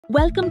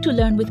Welcome to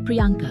Learn with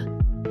Priyanka.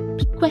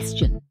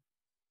 Question.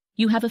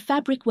 You have a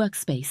Fabric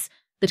workspace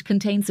that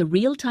contains a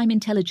real-time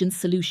intelligence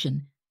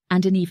solution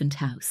and an event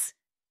house.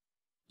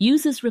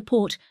 Users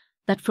report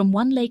that from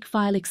OneLake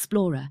File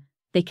Explorer,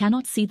 they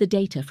cannot see the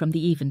data from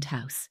the event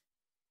house.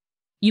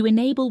 You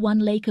enable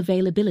OneLake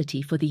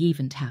availability for the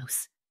event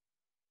house.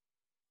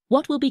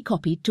 What will be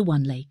copied to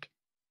OneLake?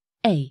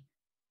 A.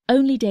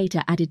 Only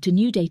data added to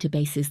new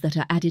databases that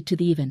are added to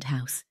the event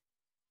house.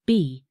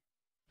 B.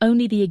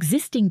 Only the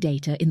existing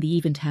data in the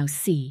event house.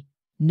 C.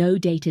 No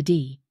data.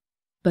 D.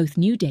 Both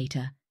new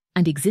data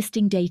and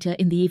existing data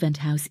in the event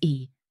house.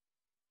 E.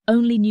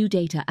 Only new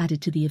data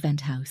added to the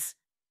event house.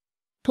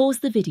 Pause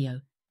the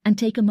video and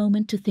take a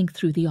moment to think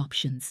through the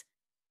options.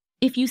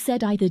 If you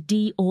said either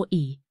D or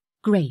E,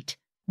 great,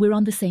 we're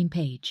on the same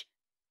page.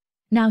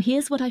 Now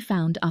here's what I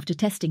found after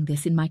testing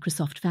this in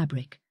Microsoft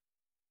Fabric.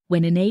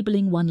 When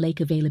enabling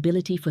OneLake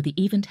availability for the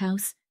event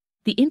house,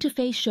 the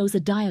interface shows a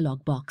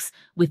dialog box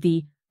with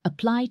the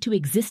Apply to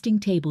Existing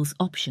Tables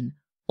option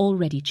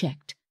already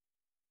checked.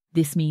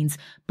 This means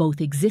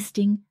both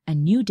existing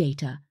and new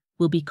data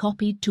will be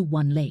copied to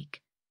OneLake.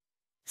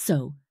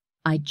 So,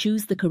 I'd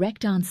choose the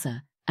correct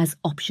answer as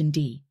option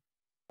D.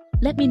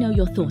 Let me know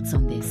your thoughts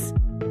on this.